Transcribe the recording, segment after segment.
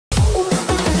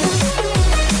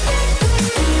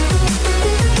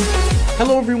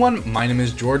Hello everyone, my name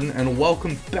is Jordan and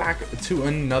welcome back to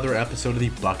another episode of the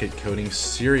Bukkit coding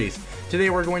series. Today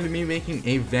we're going to be making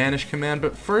a Vanish command,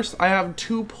 but first I have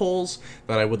two polls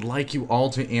that I would like you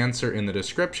all to answer in the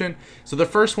description. So the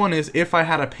first one is, if I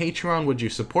had a Patreon, would you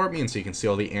support me? And so you can see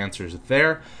all the answers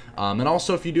there. And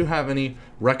also, if you do have any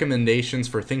recommendations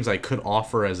for things I could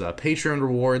offer as Patreon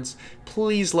rewards,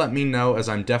 please let me know, as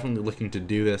I'm definitely looking to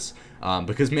do this.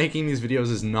 Because making these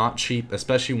videos is not cheap,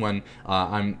 especially when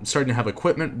I'm starting to have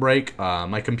equipment break.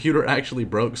 My computer actually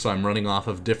broke, so I'm running off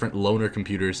of different loaner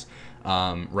computers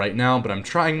right now, but I'm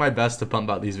trying my best to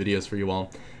pump out these videos for you all.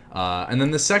 And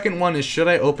then the second one is, should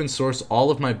I open source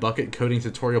all of my Bukkit coding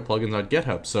tutorial plugins on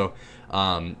GitHub? So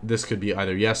this could be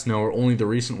either yes, no, or only the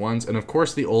recent ones. And of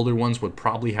course, the older ones would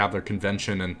probably have their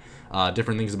convention and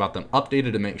different things about them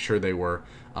updated to make sure they were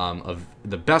of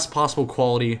the best possible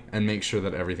quality and make sure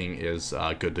that everything is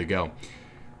good to go.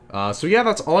 So yeah,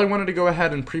 that's all I wanted to go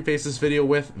ahead and preface this video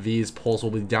with. These polls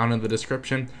will be down in the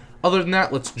description. Other than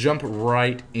that, let's jump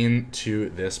right into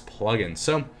this plugin.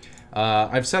 So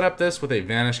I've set up this with a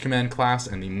Vanish command class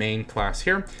and the main class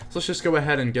here. So let's just go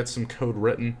ahead and get some code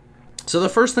written. So the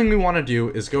first thing we want to do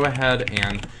is go ahead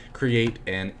and create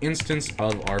an instance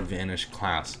of our Vanish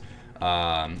class.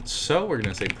 So we're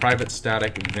going to say private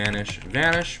static Vanish.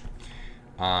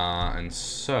 And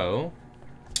so,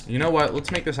 you know what?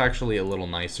 Let's make this actually a little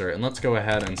nicer. And let's go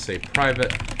ahead and say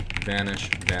private Vanish.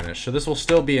 So this will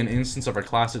still be an instance of our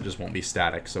class. It just won't be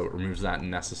static. So it removes that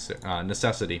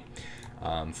necessity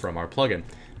from our plugin.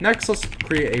 Next, let's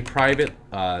create a private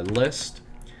list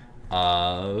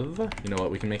of, you know what,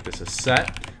 we can make this a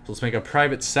set. So let's make a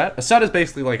private set. A set is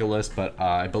basically like a list, but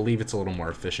I believe it's a little more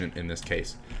efficient in this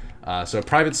case. So a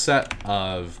private set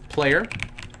of player,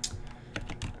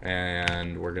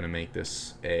 and we're gonna make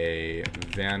this a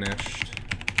vanished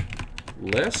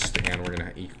list, and we're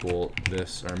gonna equal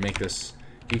this, or make this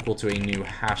equal to a new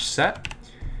hash set.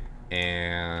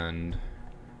 And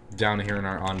down here in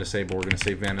our onDisable, we're gonna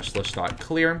say vanish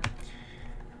list.clear.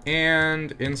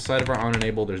 And inside of our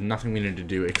onEnable, there's nothing we need to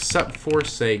do except for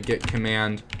say git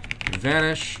command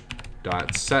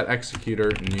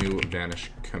vanish.setExecutor new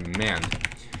vanish command.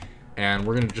 And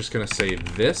we're just gonna say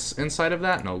this inside of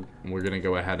that. No, we're gonna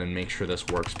go ahead and make sure this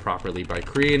works properly by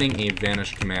creating a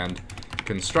vanish command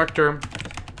constructor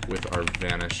with our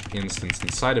vanish instance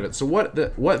inside of it. So what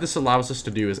this allows us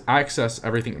to do is access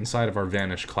everything inside of our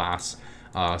vanish class,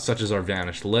 such as our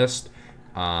vanish list,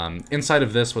 inside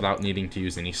of this without needing to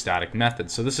use any static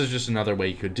method. So this is just another way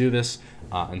you could do this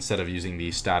instead of using the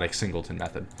static singleton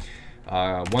method.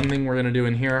 One thing we're going to do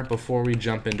in here before we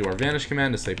jump into our vanish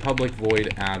command is say public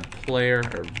void add player,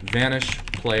 or vanish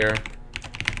player.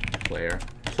 We're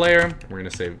going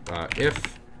to say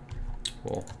if,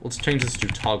 well, let's change this to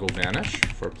toggle vanish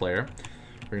for player.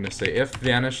 We're going to say if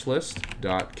vanish list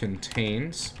dot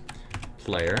contains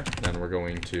player, then we're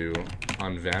going to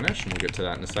unvanish, and we'll get to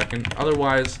that in a second.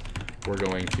 Otherwise, we're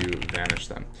going to vanish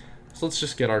them. So let's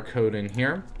just get our code in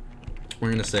here. We're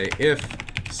going to say if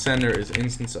sender is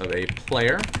instance of a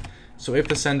player. So if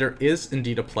the sender is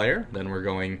indeed a player, then we're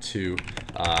going to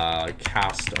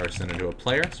cast our sender to a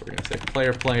player. So we're going to say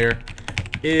player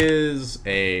is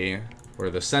a, or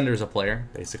the sender is a player,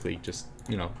 basically just,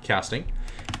 you know, casting.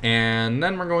 And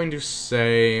then we're going to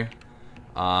say,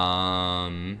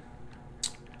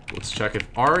 let's check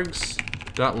if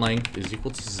args.length is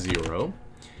equal to 0.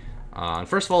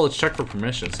 First of all, let's check for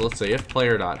permission. So let's say if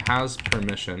player.has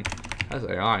permission, has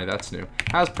AI, that's new,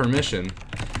 has permission,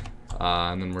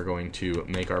 and then we're going to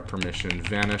make our permission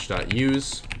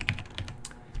vanish.use.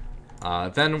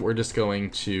 Then we're just going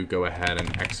to go ahead and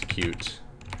execute,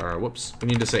 or whoops, we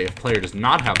need to say if player does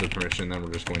not have the permission, then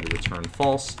we're just going to return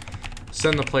false.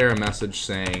 Send the player a message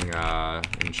saying in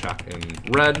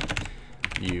red,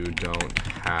 you don't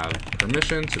have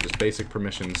permission, so just basic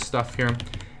permission stuff here.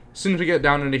 As soon as we get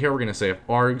down into here, we're going to say if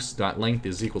args.length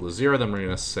is equal to 0, then we're going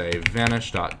to say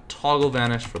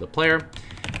vanish.toggleVanish for the player.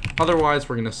 Otherwise,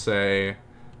 we're going to say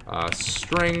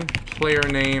string player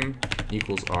name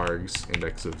equals args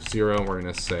index of 0. We're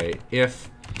going to say if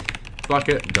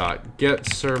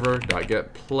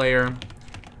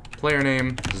bucket.getServer.getPlayer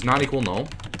name does not equal null,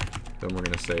 then we're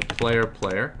going to say player.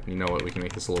 And you know what, we can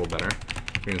make this a little better.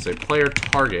 We're going to say player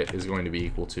target is going to be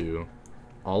equal to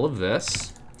all of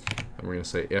this. And we're going to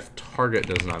say if target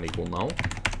does not equal null.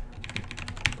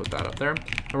 Put that up there.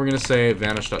 And we're going to say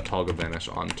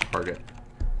vanish.toggleVanish on target.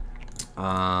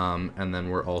 And then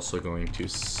we're also going to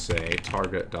say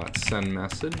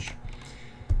target.sendMessage.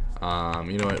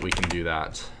 You know what, we can do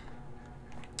that.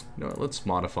 You know what, let's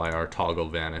modify our toggle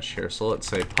vanish here. So let's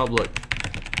say public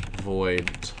void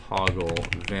toggle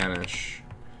vanish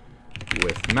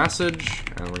with message,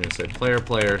 and we're going to say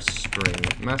player string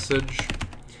message.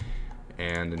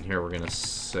 And in here we're going to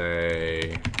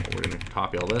say, we're going to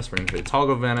copy all this. We're going to say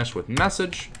toggle vanish with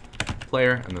message,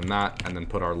 player, and then that, and then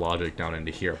put our logic down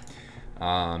into here.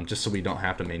 Just so we don't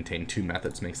have to maintain two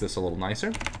methods. Makes this a little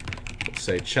nicer. Let's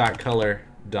say chat color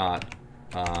dot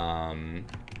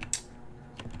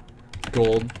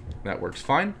gold. That works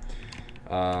fine.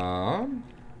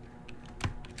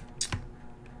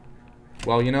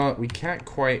 Well, you know what? We can't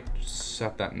quite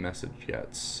set that message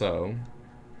yet, so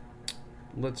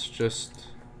let's just,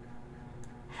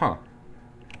 you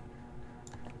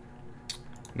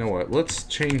know what? Let's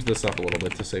change this up a little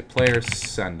bit to say player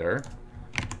sender.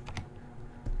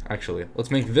 Actually, let's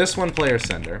make this one player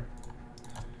sender.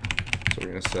 So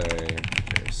we're gonna say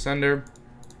player sender,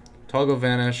 toggle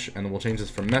vanish, and then we'll change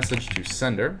this from message to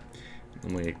sender.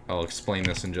 And I'll explain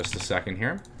this in just a second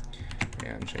here,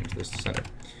 and change this to sender.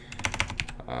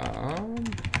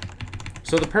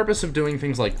 So the purpose of doing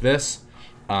things like this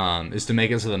is to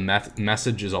make it so the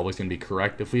message is always going to be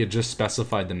correct. If we had just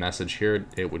specified the message here,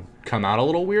 it would come out a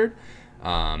little weird,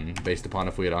 based upon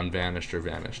if we had unvanished or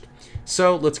vanished.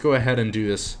 So let's go ahead and do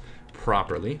this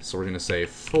properly. So we're going to say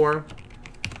for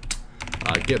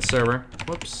get server.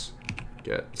 Whoops.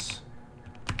 Get.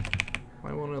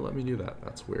 Why won't it let me do that?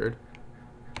 That's weird.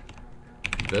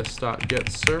 This dot get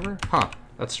server.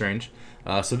 That's strange.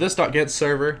 So this dot get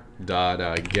server dot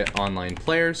get online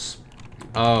players.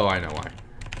 Oh, I know why.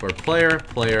 For player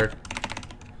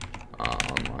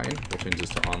online, we'll change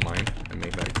this to online and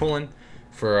make that a colon.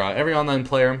 For every online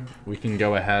player, we can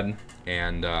go ahead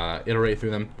and iterate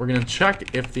through them. We're gonna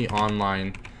check if the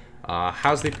online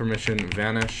has the permission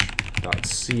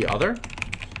vanish.see other,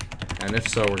 and if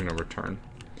so, we're gonna return.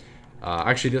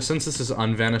 Actually, since this is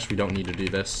unvanished, we don't need to do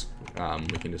this.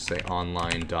 We can just say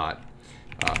online dot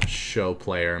show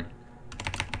player.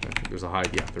 I think there's a hide.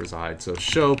 Yeah, there's a hide. So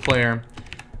show player,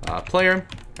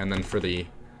 and then for the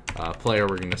player,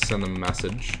 we're going to send them a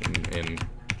message in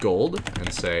gold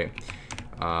and say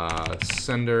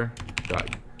sender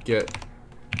dot get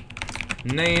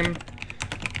name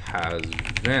has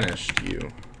vanished you,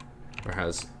 or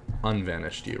has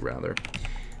unvanished you rather.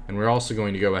 And we're also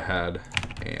going to go ahead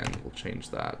and we'll change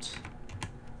that.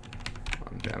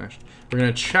 Unvanished. We're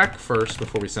going to check first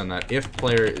before we send that if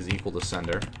player is equal to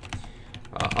sender.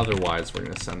 Otherwise, we're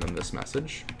going to send them this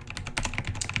message.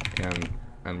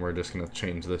 And we're just going to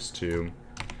change this to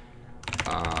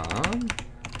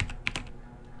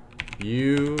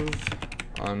you've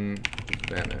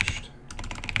unvanished.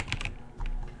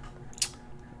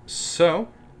 So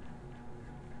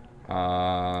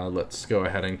let's go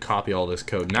ahead and copy all this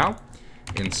code now.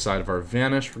 Inside of our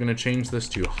vanish, we're going to change this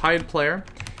to hide player.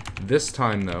 This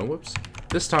time though, whoops,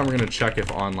 this time we're going to check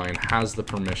if online has the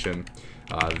permission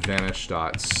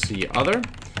vanish.see other.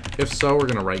 If so, we're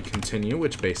going to write continue,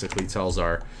 which basically tells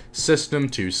our system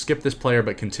to skip this player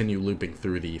but continue looping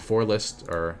through the for list,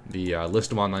 or the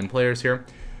list of online players here.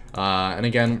 And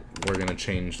again, we're going to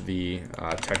change the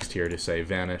text here to say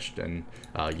vanished and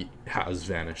has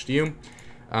vanished you.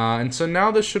 And so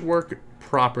now this should work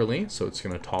properly. So it's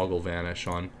going to toggle vanish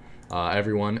on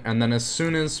everyone, and then as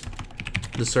soon as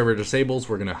the server disables,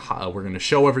 we're gonna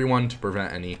show everyone to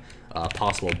prevent any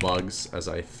possible bugs, as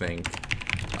I think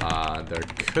there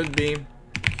could be.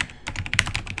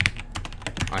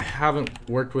 I haven't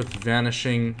worked with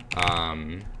vanishing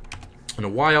in a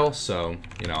while, so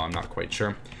I'm not quite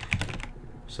sure.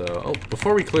 So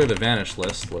before we clear the vanish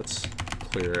list, let's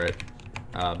clear it.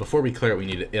 Before we clear it, we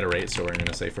need to iterate. So we're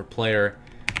gonna say for player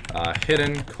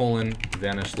hidden colon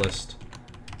vanish list.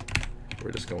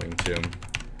 We're just going to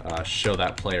show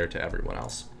that player to everyone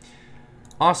else.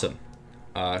 Awesome.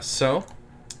 So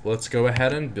let's go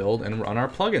ahead and build and run our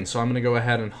plugin. So I'm going to go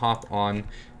ahead and hop on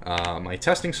my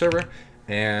testing server,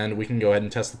 and we can go ahead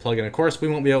and test the plugin. Of course, we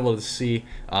won't be able to see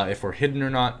if we're hidden or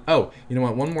not. Oh, you know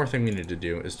what? One more thing we need to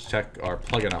do is check our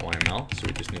plugin.yml. So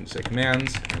we just need to say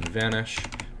commands and vanish.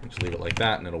 Just leave it like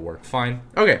that, and it'll work fine.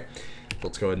 Okay.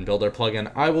 Let's go ahead and build our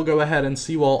plugin. I will go ahead and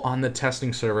see you all on the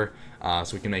testing server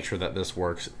so we can make sure that this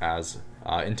works as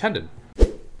intended.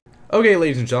 Okay,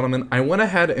 ladies and gentlemen, I went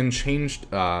ahead and changed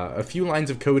a few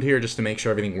lines of code here just to make sure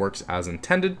everything works as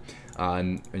intended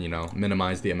and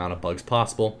minimize the amount of bugs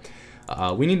possible.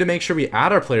 We need to make sure we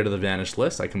add our player to the vanish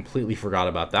list. I completely forgot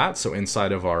about that. So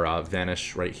inside of our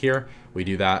vanish right here, we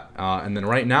do that. And then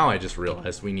right now I just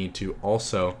realized we need to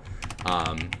also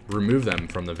remove them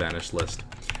from the vanish list.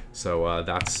 So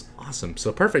that's awesome.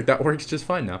 So perfect. That works just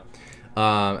fine now.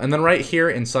 And then right here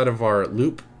inside of our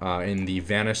loop in the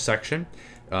vanish section,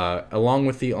 along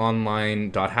with the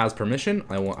online.hasPermission,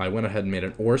 I went ahead and made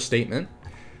an or statement.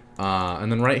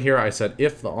 And then right here I said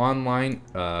if the online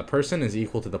person is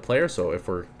equal to the player. So if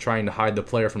we're trying to hide the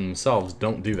player from themselves,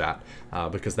 don't do that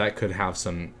because that could have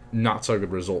some not so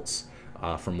good results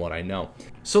from what I know.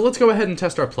 So let's go ahead and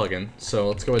test our plugin. So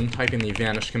let's go ahead and type in the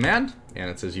vanish command,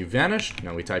 and it says you've vanished.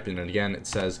 Now we type in it again, it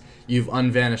says you've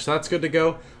unvanished. So that's good to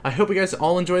go. I hope you guys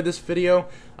all enjoyed this video.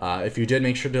 If you did,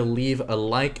 make sure to leave a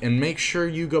like and make sure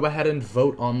you go ahead and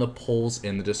vote on the polls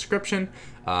in the description.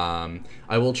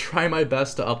 I will try my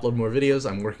best to upload more videos.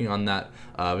 I'm working on that.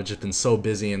 I've just been so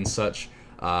busy and such.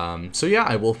 So yeah,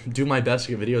 I will do my best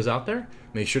to get videos out there.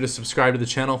 Make sure to subscribe to the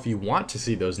channel if you want to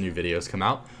see those new videos come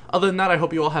out. Other than that, I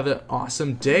hope you all have an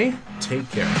awesome day. Take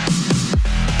care.